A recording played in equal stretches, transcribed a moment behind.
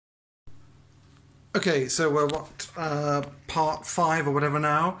Okay, so we're part 5 or whatever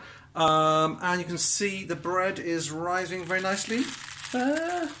now, and you can see the bread is rising very nicely. Just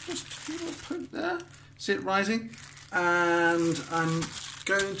a little poke there. See it rising, and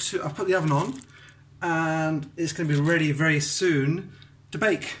I've put the oven on, and it's going to be ready very soon to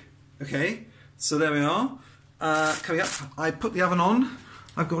bake. Okay, so there we are. Coming up, I put the oven on.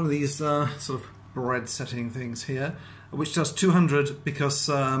 I've got one of these sort of bread setting things here, which does 200 because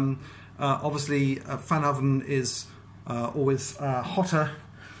obviously a fan oven is always hotter,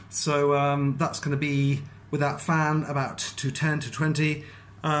 so that's going to be with that fan about 210 to 20.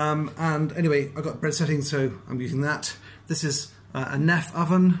 And anyway, I've got bread settings, so I'm using that. This is a Neff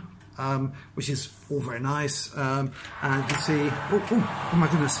oven, which is all very nice, and you can see, oh my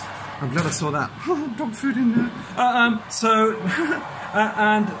goodness, I'm glad I saw that. Dog food in there.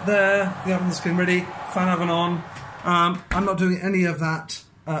 And there, the oven's getting ready, fan oven on. I'm not doing any of that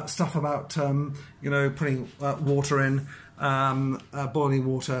stuff about, you know, putting water in, boiling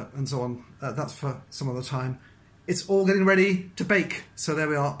water and so on. That's for some other time. It's all getting ready to bake. So there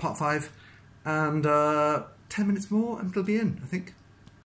we are, part 5. And 10 minutes more and it'll be in, I think.